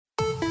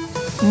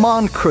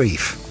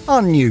Moncrief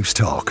on News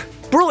Talk.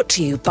 Brought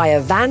to you by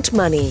Avant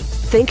Money.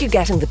 Think you're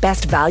getting the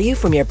best value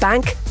from your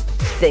bank?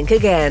 Think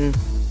again.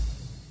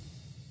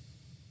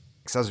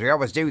 As we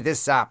always do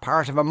this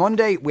part of a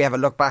Monday, we have a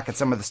look back at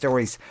some of the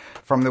stories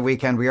from the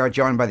weekend. We are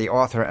joined by the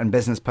author and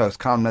Business Post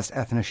columnist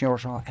Ethna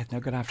Shortall. Ethna,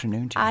 good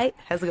afternoon to you. Hi,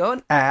 how's it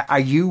going? Are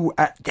you?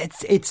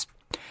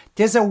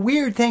 There's a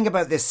weird thing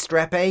about this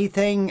Strep A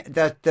thing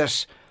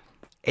that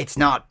it's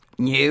not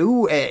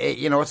new.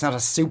 It's not a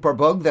super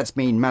bug that's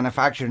been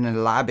manufactured in a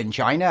lab in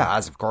China,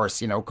 as of course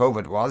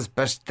COVID was.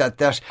 But that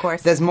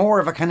there's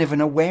more of a kind of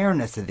an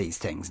awareness of these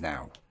things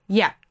now.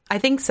 Yeah. I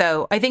think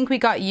so. I think we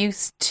got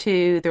used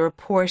to the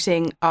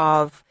reporting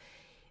of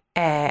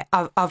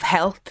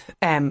health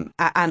and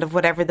of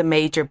whatever the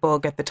major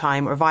bug at the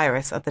time or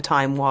virus at the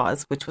time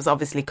was, which was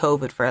obviously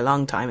COVID for a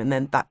long time, and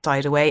then that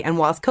died away. And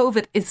whilst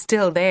COVID is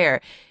still there,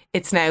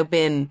 it's now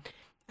been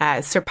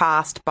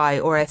surpassed by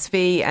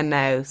RSV and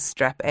now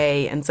Strep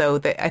A. And so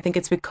I think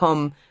it's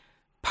become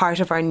part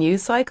of our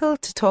news cycle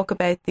to talk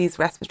about these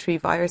respiratory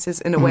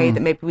viruses in a way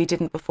that maybe we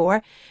didn't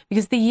before.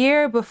 Because the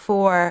year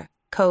before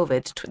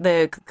COVID,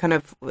 the kind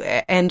of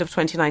end of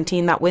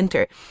 2019, that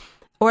winter,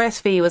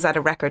 RSV was at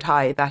a record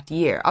high that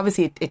year.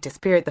 Obviously, it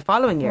disappeared the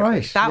following year.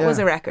 Right, that was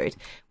a record.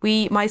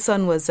 My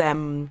son was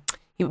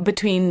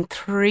between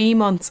 3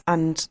 months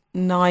and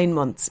 9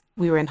 months.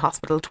 We were in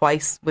hospital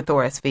twice with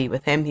RSV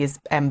with him. He has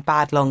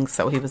bad lungs,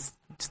 so he was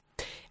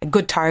a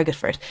good target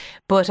for it.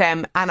 But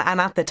and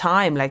at the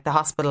time, like, the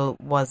hospital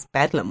was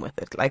bedlam with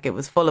it. Like, it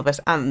was full of it.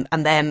 And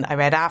then I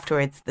read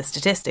afterwards the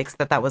statistics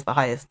that was the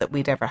highest that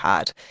we'd ever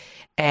had.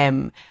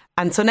 And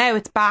so now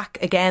it's back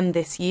again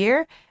this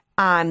year,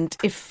 and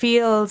it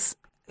feels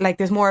like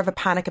there's more of a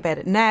panic about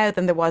it now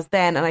than there was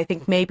then. And I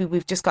think maybe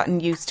we've just gotten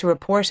used to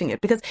reporting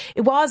it, because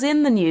it was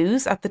in the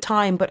news at the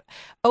time, but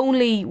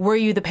only were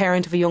you the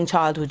parent of a young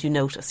child would you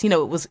notice. It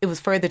was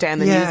further down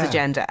the news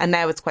agenda, and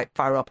now it's quite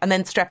far up. And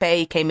then Strep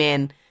A came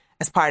in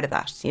as part of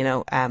that,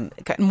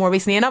 more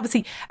recently. And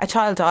obviously a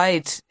child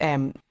died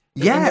in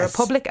the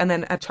Republic, and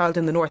then a child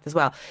in the North as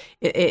well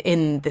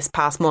in this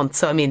past month.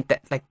 So I mean,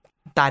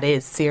 that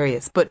is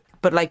serious.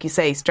 But like you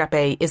say, Strep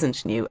A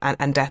isn't new,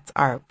 and deaths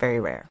are very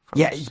rare.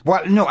 Yeah,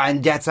 well, no,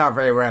 and deaths are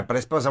very rare. But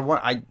I suppose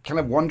I kind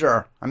of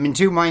wonder. I'm in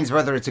two minds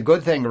whether it's a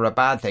good thing or a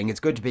bad thing.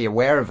 It's good to be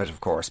aware of it, of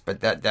course,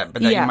 but then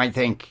you might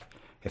think,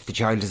 if the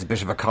child is a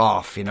bit of a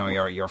cough, you're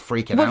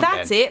freaking out. Well,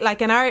 that's it.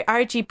 Like, in our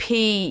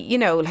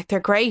GP, they're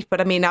great, but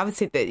I mean,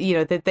 obviously,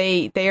 that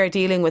they are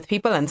dealing with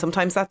people, and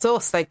sometimes that's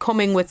us, like,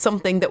 coming with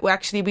something that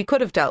we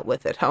could have dealt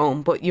with at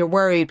home, but you're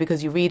worried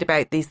because you read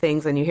about these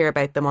things and you hear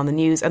about them on the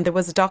news. And there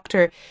was a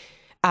doctor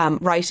an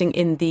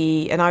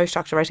Irish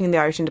doctor writing in the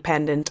Irish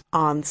Independent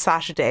on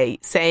Saturday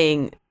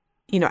saying,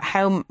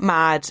 how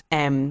mad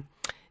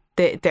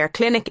their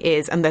clinic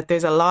is, and that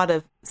there's a lot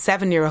of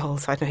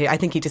 7-year-olds, I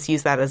think he just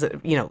used that as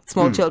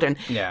small children,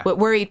 with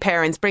worried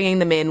parents bringing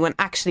them in when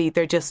actually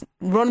they're just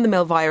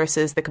run-of-the-mill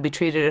viruses that could be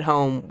treated at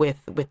home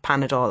with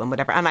Panadol and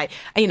whatever. And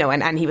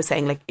and he was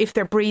saying, like, if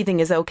their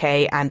breathing is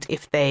okay, and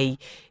if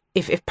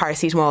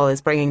paracetamol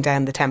is bringing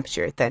down the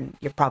temperature, then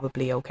you're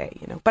probably okay,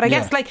 But I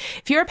guess, like,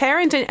 if you're a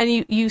parent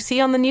and you see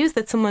on the news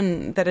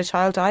that a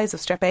child dies of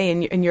Strep A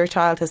and your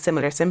child has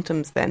similar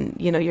symptoms, then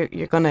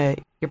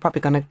you're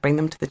probably gonna bring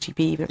them to the GP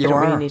even if they don't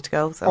really need to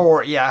go. So.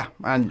 Or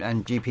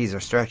and GPs are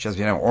stretched, as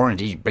or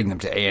indeed bring them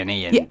to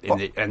A&E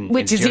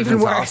which is even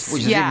worse.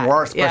 Which is even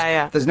worse.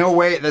 But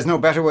there's no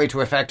better way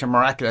to effect a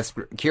miraculous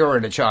cure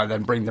in a child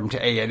than bring them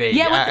to A&E.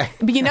 Yeah,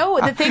 but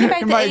the thing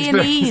about the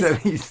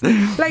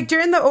A&Es, like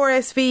during the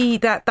RSV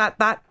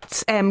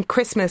that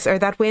Christmas or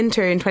that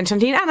winter in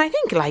 2019, and I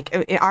think, like,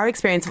 our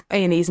experience of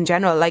A&Es in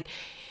general, like,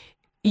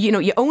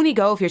 you only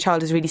go if your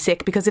child is really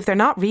sick, because if they're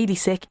not really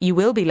sick, you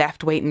will be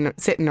left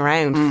sitting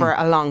around for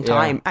a long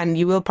time, and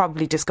you will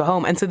probably just go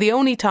home. And so the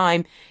only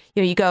time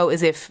you go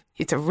is if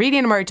it's a really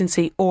an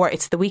emergency, or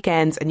it's the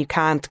weekends and you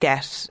can't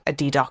get a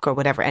DDoC or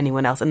whatever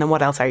anyone else. And then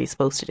what else are you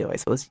supposed to do? I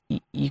suppose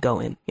you go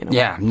in.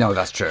 Yeah, no,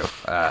 that's true.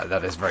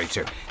 That is very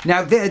true.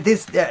 Now,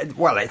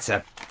 it's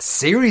a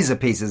series of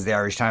pieces the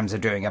Irish Times are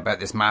doing about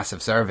this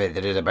massive survey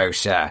they did about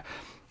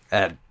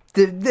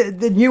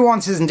the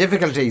nuances and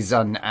difficulties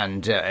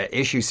and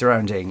issues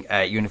surrounding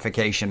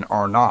unification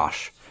or not.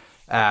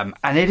 And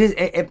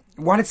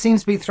what it seems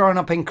to be thrown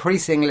up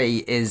increasingly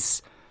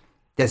is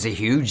there's a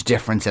huge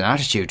difference in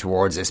attitude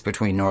towards this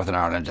between Northern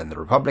Ireland and the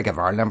Republic of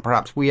Ireland.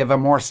 Perhaps we have a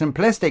more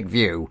simplistic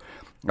view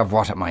of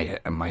what it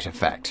might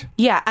affect.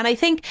 Yeah, and I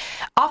think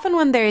often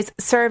when there's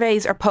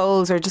surveys or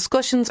polls or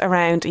discussions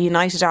around a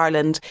united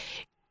Ireland,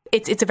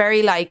 it's a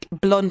very, like,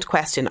 blunt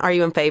question. Are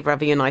you in favour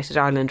of a united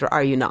Ireland or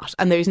are you not?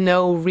 And there's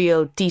no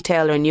real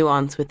detail or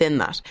nuance within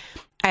that.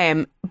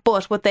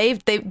 But what they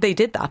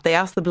did that. They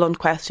asked the blunt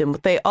question,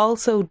 but they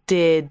also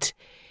did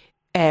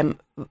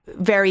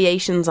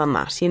variations on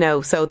that,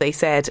 So they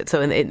said,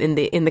 so in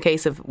the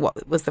case of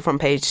what was the front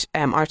page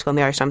article in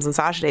the Irish Times on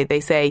Saturday, they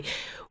say,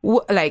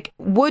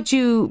 would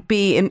you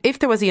be if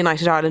there was a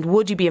united Ireland,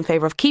 would you be in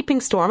favour of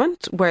keeping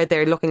Stormont, where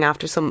they're looking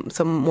after some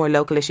more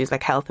local issues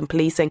like health and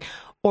policing,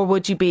 or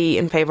would you be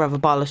in favour of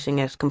abolishing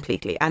it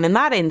completely? And in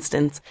that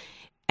instance,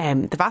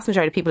 the vast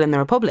majority of people in the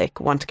Republic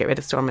want to get rid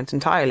of Stormont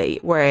entirely,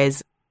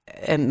 whereas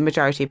a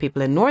majority of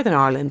people in Northern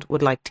Ireland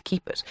would like to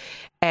keep it.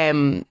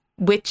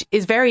 Which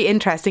is very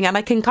interesting, and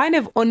I can kind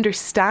of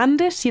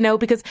understand it,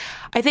 because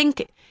I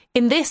think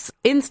in this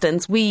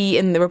instance, we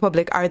in the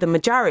Republic are the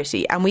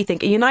majority, and we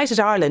think a united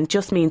Ireland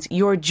just means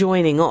you're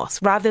joining us,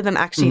 rather than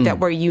actually that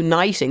we're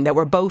uniting, that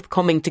we're both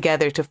coming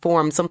together to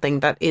form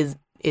something that is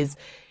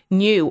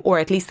new, or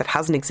at least that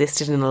hasn't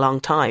existed in a long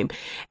time.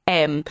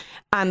 And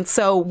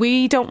so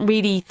we don't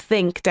really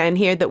think down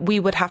here that we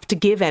would have to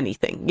give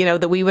anything,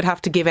 that we would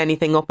have to give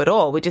anything up at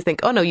all. We just think,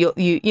 oh no, you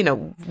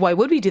why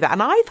would we do that?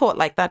 And I thought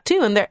like that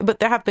too. But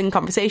there have been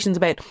conversations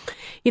about,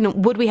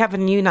 would we have a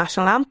new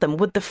national anthem?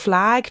 Would the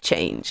flag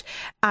change?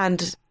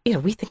 And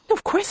we think, no,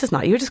 of course it's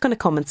not. You're just going to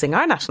come and sing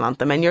our national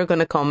anthem, and you're going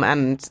to come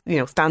and,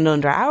 stand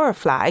under our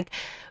flag.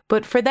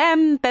 But for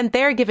them, then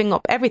they're giving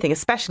up everything,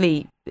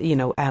 especially,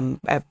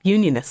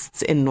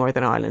 unionists in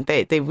Northern Ireland.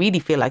 They really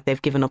feel like they've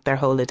given up their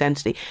whole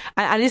identity.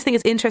 And I just think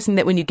it's interesting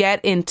that when you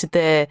get into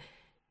the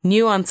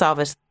nuance of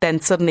it, then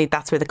suddenly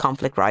that's where the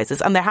conflict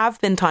rises. And there have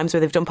been times where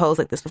they've done polls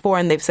like this before,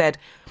 and they've said,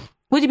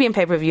 would you be in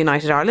favour of a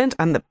united Ireland?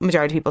 And the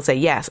majority of people say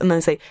yes. And then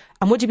they say,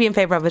 and would you be in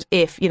favour of it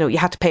if, you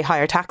had to pay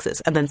higher taxes?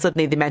 And then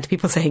suddenly the amount of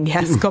people saying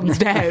yes comes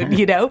down,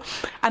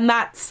 And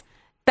that's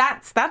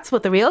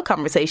what the real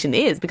conversation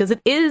is, because it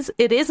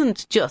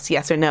isn't just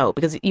yes or no,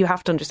 because you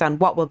have to understand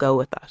what will go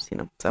with that,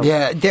 So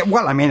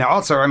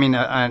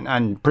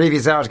and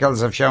previous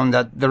articles have shown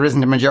that there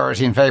isn't a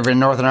majority in favour in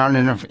Northern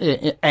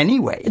Ireland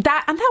anyway.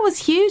 That was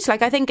huge.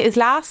 Like, I think is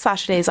last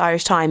Saturday's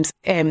Irish Times,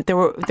 there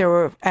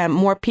were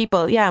more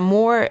people. I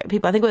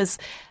think it was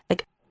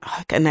like.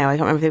 Now I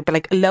can't remember,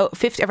 but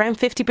around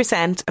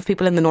 50% of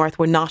people in the north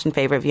were not in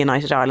favour of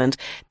United Ireland.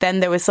 Then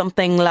there was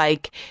something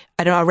like,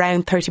 I don't know,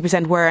 around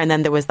 30% were, and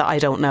then there was the I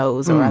don't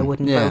knows or I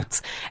wouldn't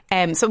votes.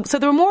 So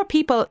there were more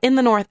people in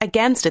the north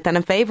against it than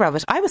in favour of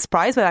it. I was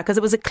surprised by that, because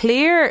it was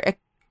clear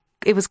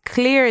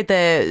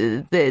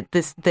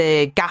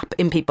the gap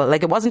in people.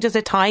 Like, it wasn't just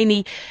a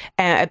tiny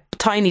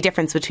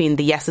difference between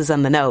the yeses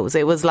and the nos.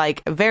 It was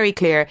like very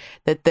clear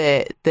that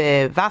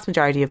the vast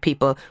majority of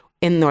people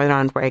in Northern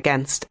Ireland were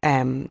against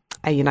a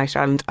united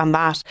Ireland, and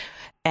that,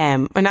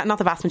 or not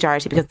the vast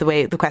majority, because the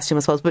way the question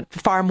was posed, but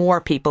far more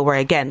people were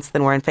against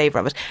than were in favour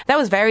of it. That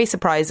was very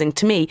surprising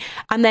to me.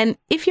 And then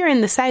if you're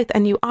in the south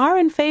and you are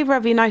in favour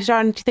of united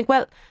Ireland, you think,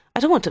 well, I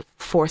don't want to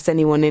force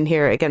anyone in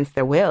here against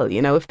their will.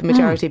 If the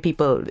majority of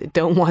people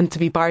don't want to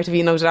be part of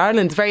united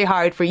Ireland, it's very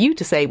hard for you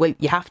to say, well,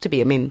 you have to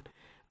be. I mean,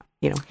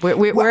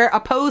 we're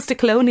opposed to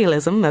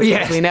colonialism,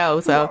 as we know.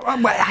 So,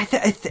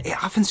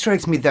 it often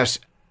strikes me that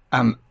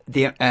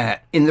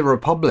in the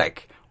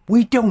Republic,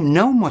 we don't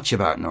know much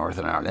about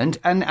Northern Ireland,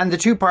 and the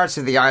two parts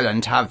of the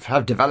island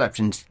have developed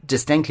in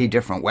distinctly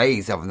different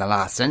ways over the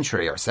last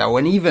century or so,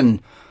 and even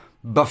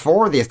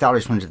before the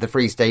establishment of the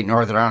Free State,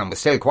 Northern Ireland was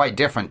still quite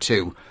different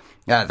to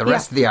the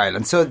rest of the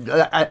island. So,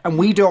 and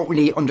we don't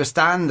really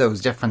understand those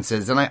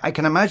differences, and I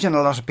can imagine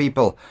a lot of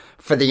people,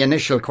 for the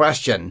initial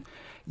question,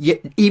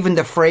 even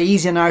the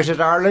phrase United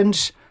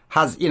Ireland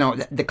has,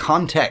 the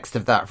context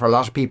of that for a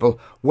lot of people,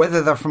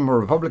 whether they're from a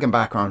Republican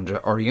background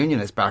or a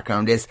Unionist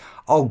background, is,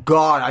 oh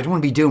God, I don't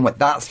want to be doing with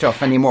that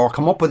stuff anymore.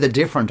 Come up with a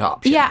different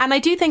option. Yeah, and I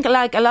do think,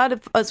 like, a lot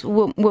of us,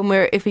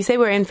 if we say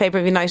we're in favour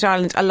of United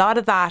Ireland, a lot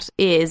of that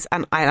is,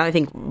 and I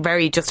think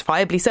very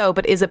justifiably so,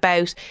 but is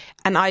about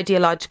an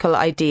ideological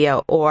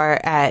idea or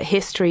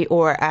history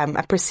or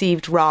a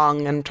perceived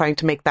wrong, and trying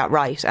to make that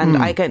right. And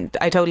I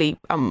totally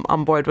am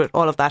on board with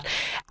all of that.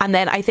 And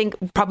then I think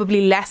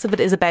probably less of it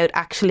is about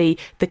actually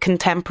the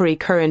contemporary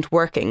current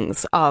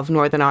workings of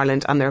Northern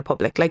Ireland and the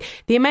Republic. Like,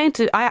 the amount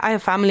of, I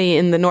have family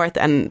in the north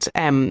and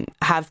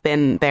have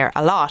been there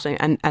a lot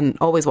and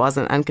always was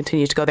and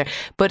continue to go there.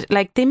 But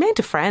like, the amount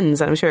of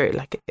friends, and I'm sure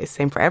like it's the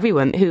same for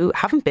everyone, who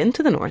haven't been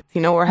to the north,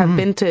 or have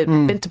been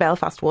to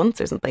Belfast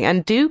once or something,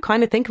 and do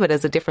kind of think of it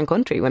as a different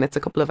country when it's a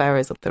couple of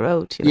hours up the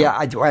road. Yeah,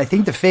 I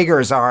think the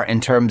figures are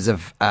in terms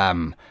of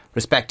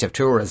respective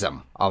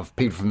tourism of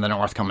people from the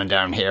north coming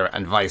down here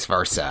and vice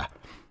versa.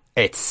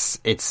 It's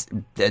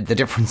the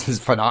difference is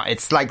phenomenal.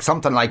 It's like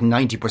something like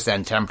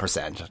 90%,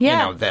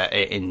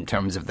 10%. In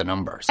terms of the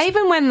numbers.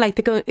 Even when like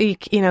they go,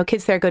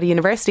 kids there go to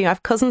university. I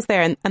have cousins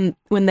there, and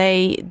when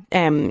they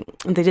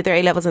did their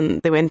A levels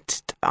and they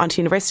went on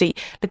to university,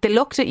 like, they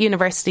looked at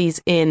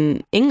universities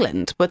in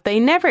England, but they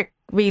never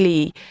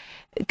really.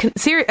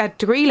 At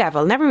degree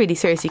level, never really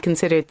seriously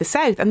considered the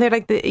South. And they're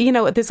like,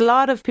 there's a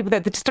lot of people there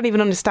that just don't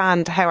even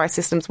understand how our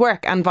systems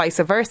work, and vice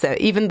versa,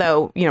 even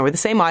though, we're the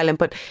same island,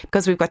 but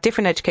because we've got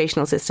different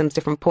educational systems,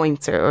 different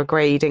points or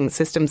grading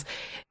systems,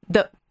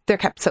 they're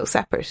kept so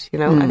separate,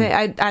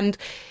 I'm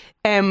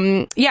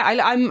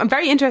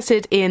very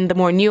interested in the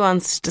more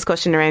nuanced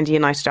discussion around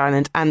United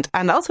Ireland,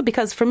 and also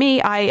because for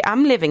me, I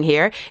am living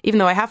here, even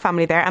though I have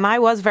family there, and I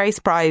was very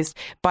surprised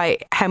by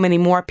how many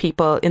more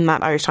people in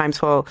that Irish Times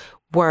poll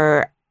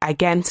were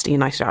against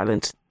United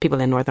Ireland,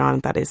 people in Northern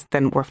Ireland, that is,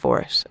 than were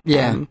for it.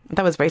 Yeah.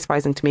 That was very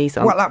surprising to me.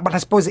 So, well, but I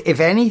suppose, if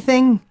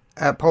anything,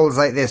 polls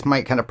like this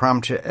might kind of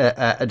prompt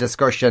a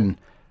discussion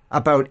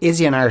about, is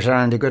United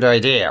Ireland a good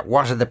idea?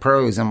 What are the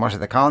pros and what are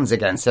the cons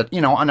against it?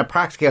 On a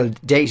practical,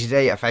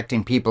 day-to-day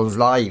affecting people's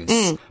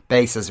lives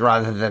basis,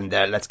 rather than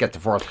let's get the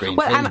fourth green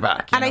field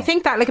back. And I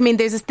think that,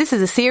 this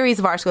is a series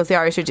of articles the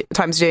Irish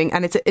Times are doing,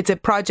 and it's a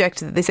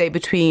project that they say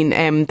between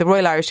the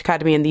Royal Irish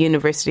Academy and the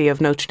University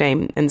of Notre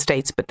Dame in the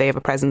States, but they have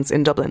a presence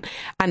in Dublin.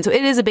 And so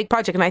it is a big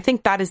project, and I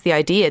think that is the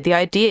idea. The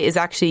idea is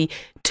actually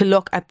to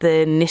look at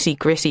the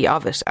nitty-gritty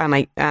of it,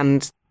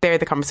 and they're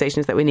the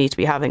conversations that we need to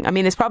be having. I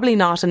mean, it's probably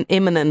not an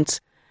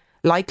imminent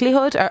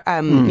likelihood,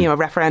 a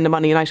referendum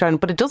on United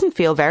Ireland, but it doesn't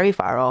feel very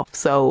far off.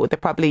 So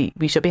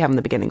we should be having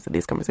the beginnings of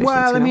these conversations.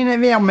 Well, I mean,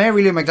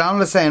 Mary Lou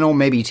McDonald is saying,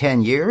 maybe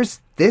 10 years.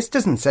 This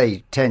doesn't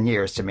say 10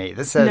 years to me.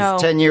 This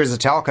says 10 years of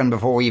talking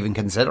before we even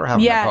consider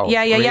having a vote.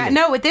 Yeah.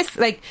 No, with this,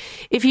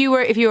 if you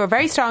were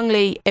very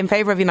strongly in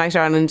favour of United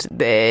Ireland,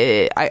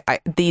 the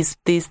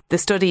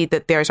study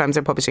that the Irish Times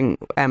are publishing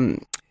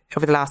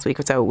over the last week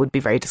or so would be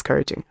very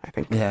discouraging, I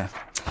think. Yeah.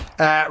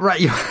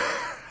 Right.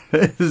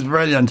 This is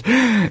brilliant.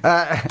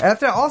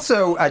 Ethna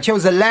also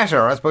chose a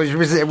letter, I suppose,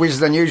 which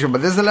is unusual,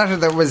 but this is a letter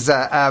that was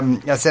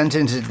sent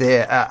into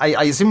the,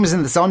 I assume it was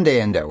in the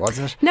Sunday Indo, was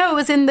it? No, it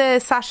was in the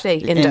Saturday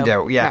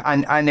Indo. Yeah.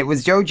 And it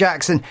was Joe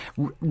Jackson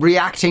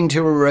reacting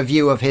to a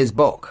review of his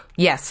book.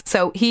 Yes.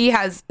 So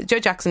Joe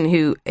Jackson,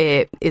 who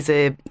is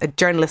a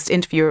journalist,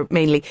 interviewer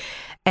mainly,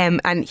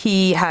 and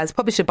he has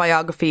published a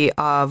biography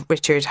of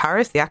Richard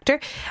Harris, the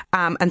actor.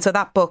 And so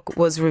that book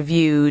was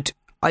reviewed,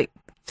 I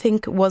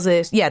think,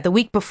 the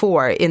week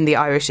before in the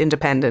Irish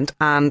Independent,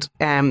 and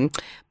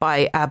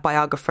by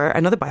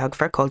another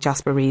biographer called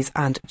Jasper Rees,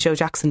 and Joe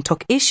Jackson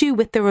took issue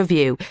with the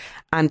review,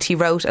 and he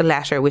wrote a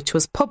letter which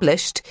was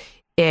published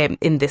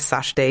in this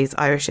Saturday's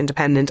Irish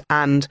Independent,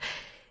 and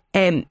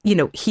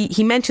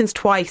he mentions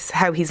twice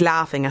how he's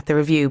laughing at the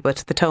review, but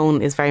the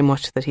tone is very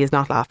much that he is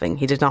not laughing.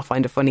 He did not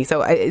find it funny.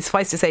 So it's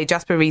suffice to say,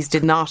 Jasper Rees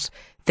did not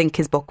think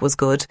his book was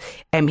good.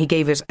 He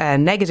gave it a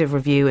negative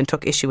review and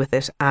took issue with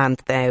it,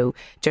 and now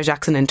Joe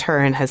Jackson in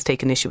turn has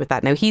taken issue with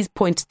that. Now he's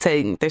pointed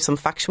to there's some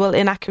factual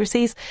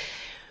inaccuracies,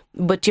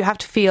 but you have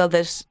to feel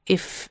that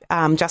if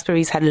Jasper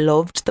Rees had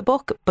loved the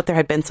book, but there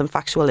had been some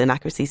factual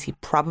inaccuracies, he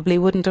probably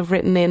wouldn't have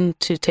written in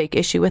to take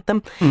issue with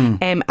them.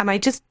 And I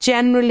just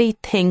generally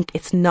think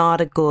it's not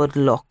a good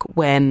look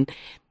when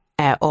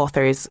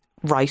authors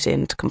write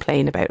in to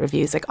complain about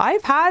reviews.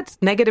 I've had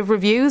negative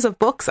reviews of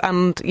books,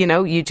 and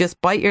you just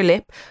bite your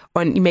lip,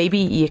 or maybe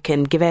you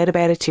can give out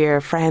about it to your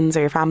friends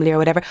or your family or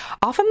whatever.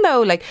 Often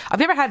though, I've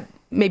never had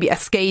maybe a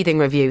scathing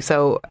review,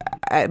 so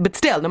but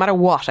still, no matter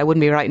what, I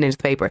wouldn't be writing into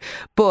the paper.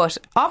 But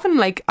often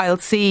I'll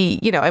see,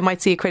 I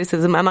might see a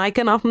criticism, and I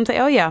can often say,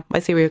 oh yeah, I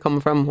see where you're coming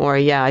from, or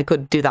yeah, I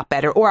could do that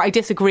better, or I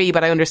disagree,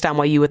 but I understand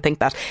why you would think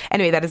that.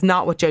 Anyway, that is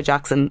not what Joe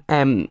Jackson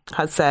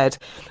has said.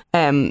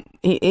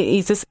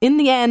 He's just, in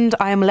the end,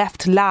 I am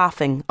left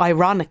laughing,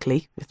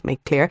 ironically, just to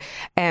make clear,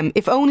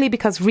 if only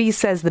because Rees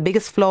says the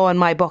biggest flaw in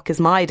my book is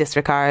my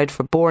disregard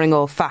for boring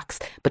old facts,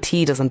 but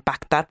he doesn't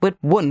back that with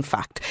one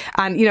fact.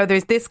 And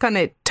there's this kind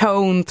of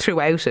tone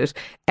throughout it,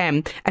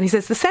 and he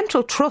says the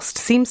central thrust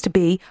seems to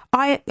be,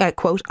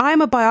 quote, I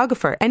am a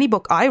biographer, any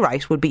book I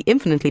write would be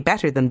infinitely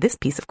better than this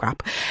piece of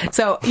crap.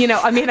 So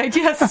I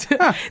just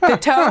the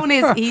tone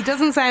is, he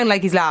doesn't sound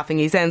like he's laughing,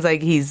 he sounds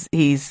like he's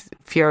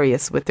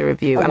furious with the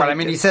review. Well,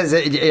 he says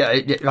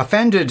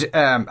offended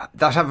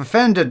that have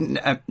offended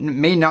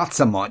me not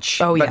so much,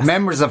 but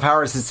members of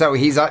Harris, so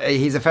he's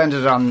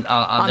offended on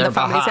their the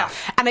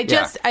behalf. Itself.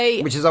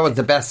 And which is always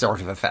the best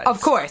sort of offence. Of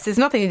course, there's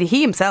nothing that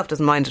he himself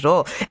doesn't mind at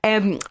all.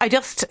 There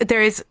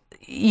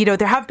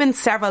have been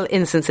several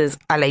instances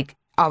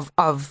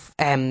of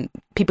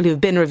people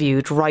who've been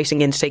reviewed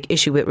writing in to take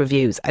issue with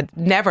reviews. It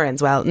never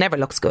ends well, never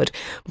looks good.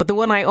 But the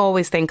one I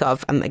always think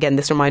of, and again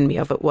this reminded me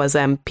of it, was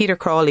Peter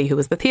Crawley, who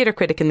was the theatre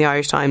critic in the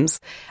Irish Times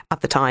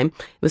at the time.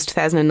 It was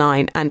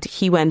 2009, and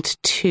he went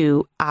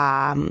to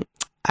a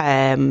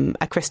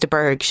Krista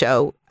Berg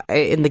show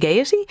in the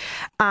Gaiety,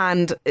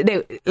 and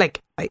the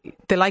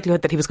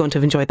likelihood that he was going to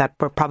have enjoyed that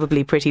were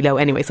probably pretty low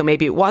anyway, so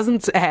maybe it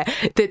wasn't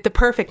the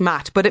perfect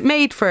match, but it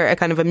made for a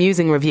kind of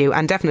amusing review,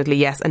 and definitely,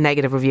 yes, a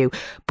negative review.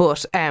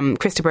 But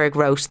Krista Berg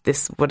wrote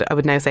this, what I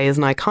would now say is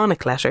an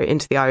iconic letter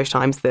into the Irish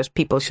Times that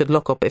people should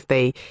look up if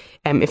they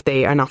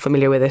are not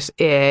familiar with it.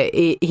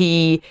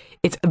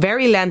 It's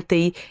very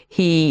lengthy.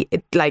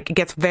 It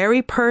gets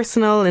very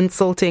personal,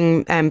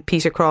 insulting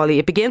Peter Crawley.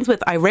 It begins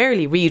with, I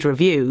rarely read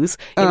reviews.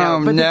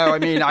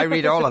 I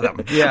read all of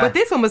them. Yeah. But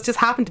this one was just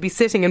happened to be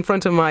sitting in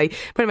front of my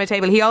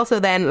table. He also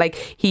then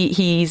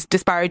he's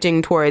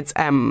disparaging towards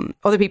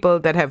other people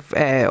that have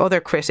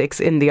other critics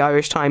in the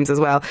Irish Times as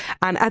well.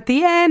 And at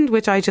the end,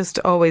 which I just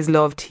always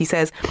loved, he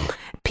says,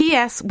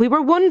 P.S. We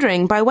were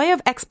wondering, by way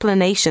of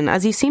explanation,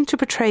 as you seem to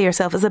portray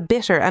yourself as a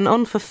bitter and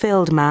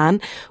unfulfilled man,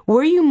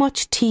 were you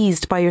much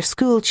teased by your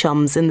school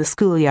chums in the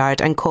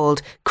schoolyard and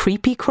called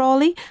Creepy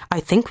Crawley? I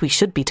think we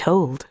should be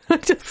told.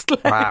 Just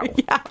like, Wow.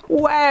 Yeah,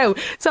 wow.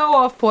 So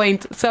off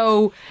point,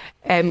 so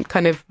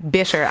kind of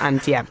bitter,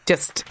 and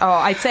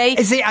I'd say...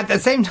 See, at the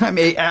same time,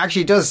 it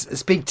actually does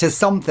speak to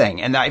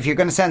something, and that if you're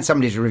going to send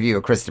somebody to review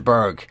a Krista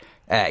Berg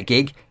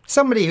gig,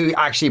 somebody who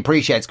actually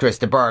appreciates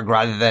Krista Berg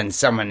rather than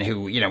someone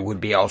who, you know,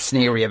 would be all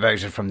sneery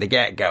about it from the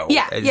get-go.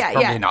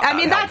 Yeah. Not I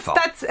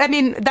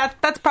mean,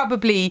 that's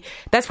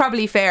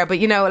probably fair, but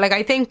you know, like,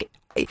 I think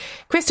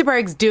Krista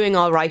Berg's doing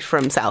all right for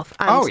himself.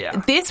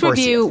 And this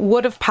review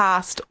would have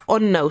passed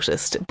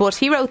unnoticed, but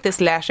he wrote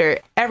this letter,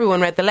 everyone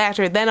read the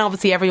letter, then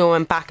obviously everyone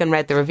went back and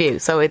read the review.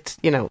 So it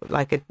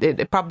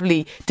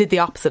probably did the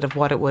opposite of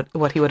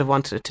what he would have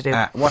wanted it to do.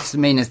 What's the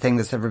meanest thing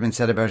that's ever been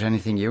said about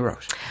anything you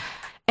wrote?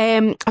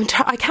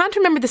 I can't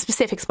remember the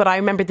specifics, but I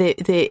remember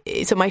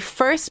so my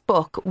first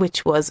book,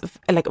 which was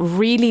like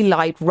really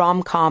light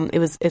rom-com,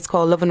 it's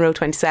called Love and Row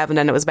 27,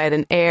 and it was about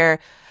an air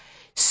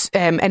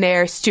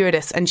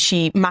stewardess, and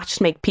she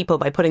matched people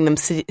by putting them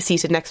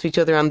seated next to each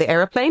other on the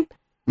aeroplane.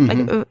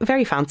 Like,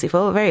 very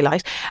fanciful, very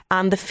light.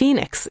 And The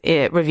Phoenix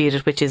reviewed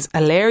it, which is a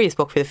hilarious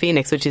book for The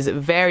Phoenix, which is a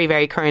very,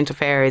 very current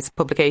affairs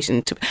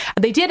publication.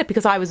 And they did it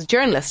because I was a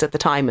journalist at the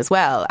time as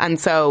well.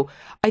 And so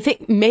I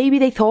think maybe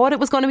they thought it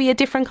was going to be a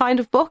different kind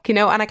of book, you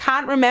know, and I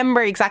can't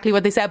remember exactly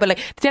what they said, but like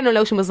the general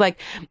notion was like,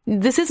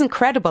 this isn't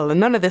credible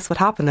and none of this would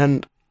happen.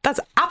 And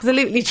that's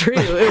absolutely true.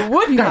 It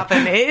wouldn't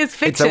happen. It is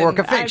fiction. It's a work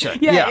of fiction.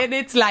 And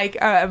it's like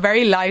a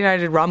very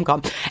light-hearted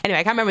rom-com. Anyway,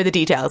 I can't remember the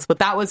details, but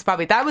that was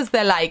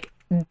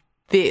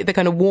the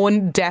kind of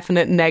one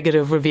definite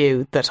negative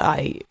review that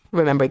I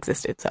remember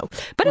existed. So,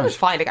 but it was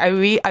fine. Like, I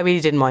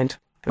really didn't mind.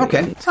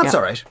 That's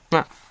all right.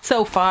 Yeah.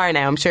 So far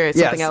now, I'm sure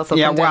something else will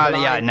come down the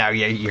line. Now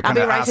you're I'll kind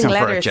be of writing asking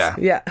letters. for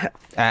it,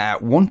 Yeah.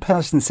 One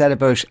person said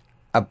about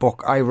a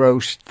book I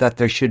wrote that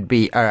there should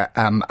be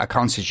a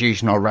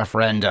constitutional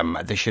referendum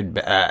that should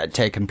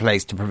taken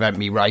place to prevent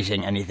me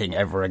writing anything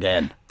ever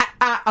again.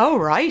 Oh,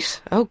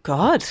 right. Oh,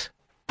 God.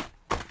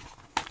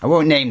 I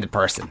won't name the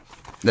person.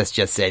 Let's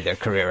just say their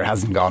career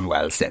hasn't gone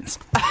well since.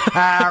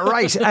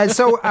 Right.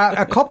 So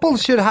a couple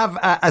should have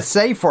a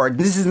safe word.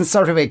 This isn't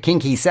sort of a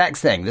kinky sex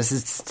thing. This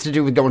is to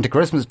do with going to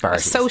Christmas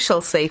parties. A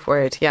social safe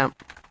word, yeah.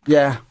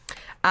 Yeah.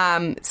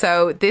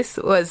 So this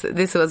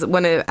was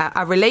one of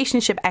a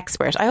relationship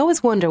expert. I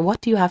always wonder, what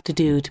do you have to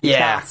do to be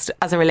classed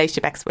as a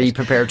relationship expert? Be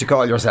prepared to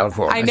call yourself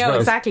one. I know,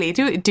 exactly.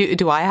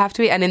 Do I have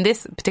to be? And in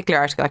this particular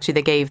article, actually,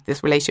 they gave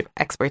this relationship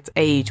expert's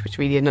age, which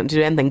really had nothing to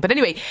do with anything. But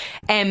anyway,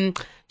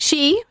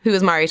 she, who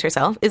was married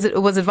herself,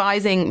 was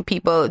advising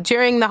people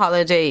during the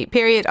holiday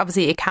period.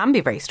 Obviously, it can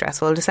be very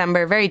stressful.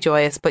 December, very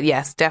joyous, but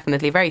yes,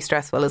 definitely very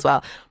stressful as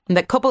well. And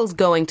that couples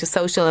going to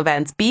social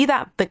events, be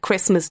that the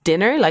Christmas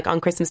dinner, like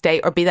on Christmas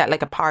Day, or be that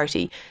like a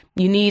party,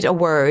 you need a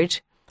word.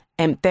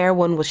 Their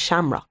one was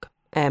shamrock.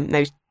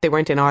 Now, they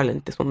weren't in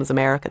Ireland. This one was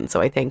American, so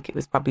I think it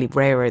was probably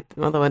rarer.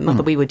 Although not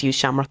that we would use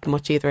shamrock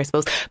much either, I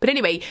suppose. But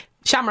anyway,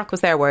 shamrock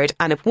was their word,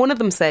 and if one of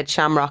them said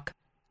shamrock,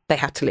 they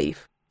had to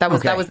leave. That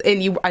was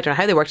in. I don't know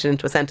how they worked it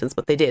into a sentence,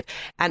 but they did.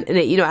 And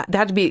you know, there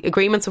had to be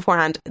agreements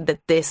beforehand that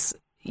this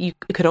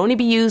could only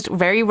be used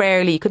very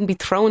rarely. You couldn't be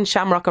throwing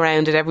shamrock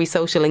around at every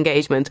social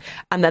engagement.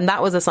 And then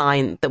that was a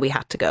sign that we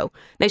had to go.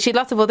 Now, she had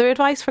lots of other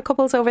advice for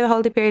couples over the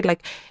holiday period.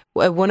 Like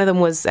one of them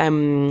was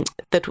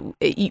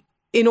that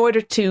in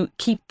order to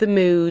keep the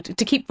mood,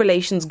 to keep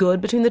relations good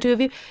between the two of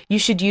you, you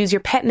should use your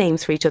pet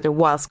names for each other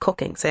whilst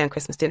cooking, say on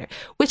Christmas dinner.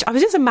 Which I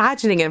was just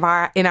imagining in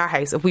our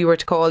house, if we were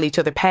to call each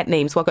other pet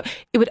names,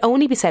 it would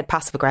only be said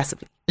passive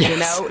aggressively.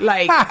 Yes. You know,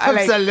 like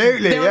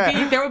absolutely.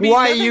 There would be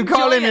why are you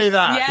calling me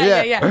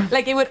that? Yeah.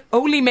 Like it would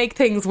only make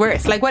things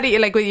worse. Like what do you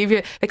like? If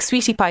you're like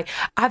sweetie pie,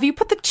 have you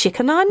put the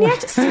chicken on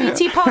yet,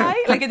 sweetie pie?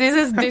 Like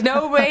there's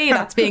no way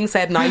that's being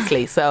said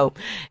nicely. So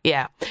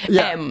yeah.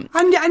 And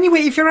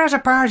anyway, if you're at a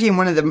party and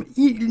one of them,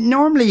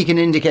 normally you can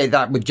indicate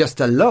that with just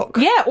a look.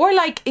 Yeah, or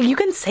like you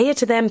can say it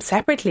to them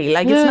separately.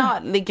 Like it's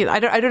not like I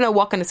don't know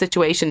what kind of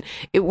situation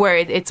where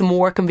it's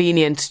more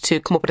convenient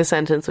to come up with a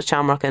sentence with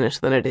shamrock in it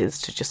than it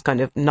is to just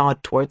kind of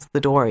nod towards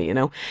the door, you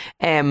know.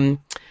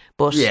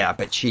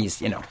 But she's,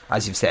 you know,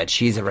 as you've said,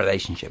 she's a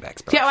relationship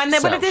expert. Yeah, and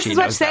but this is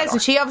what she says,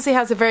 and she obviously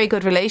has a very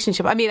good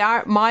relationship. I mean,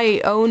 my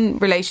own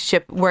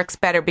relationship works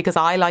better because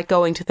I like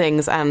going to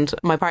things, and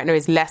my partner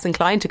is less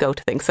inclined to go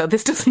to things. So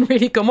this doesn't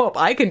really come up.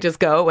 I can just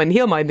go, and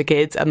he'll mind the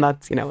kids, and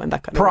that's, you know, and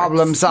that kind of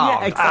problem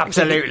solved. Yeah,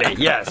 exactly.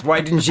 Absolutely, yes. Why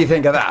didn't she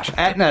think of that?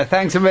 Etna,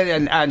 thanks a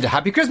million, and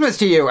happy Christmas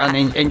to you,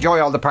 and enjoy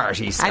all the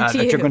parties that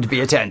you're going to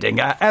be attending.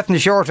 Ethna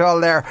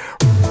Shortall there.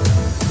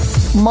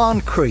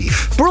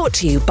 Moncrief. Brought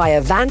to you by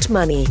Avant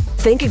Money.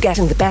 Think you're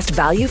getting the best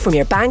value from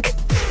your bank?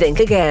 Think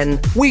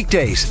again.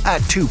 Weekdays at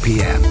 2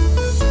 p.m.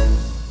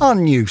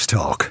 on News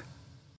Talk.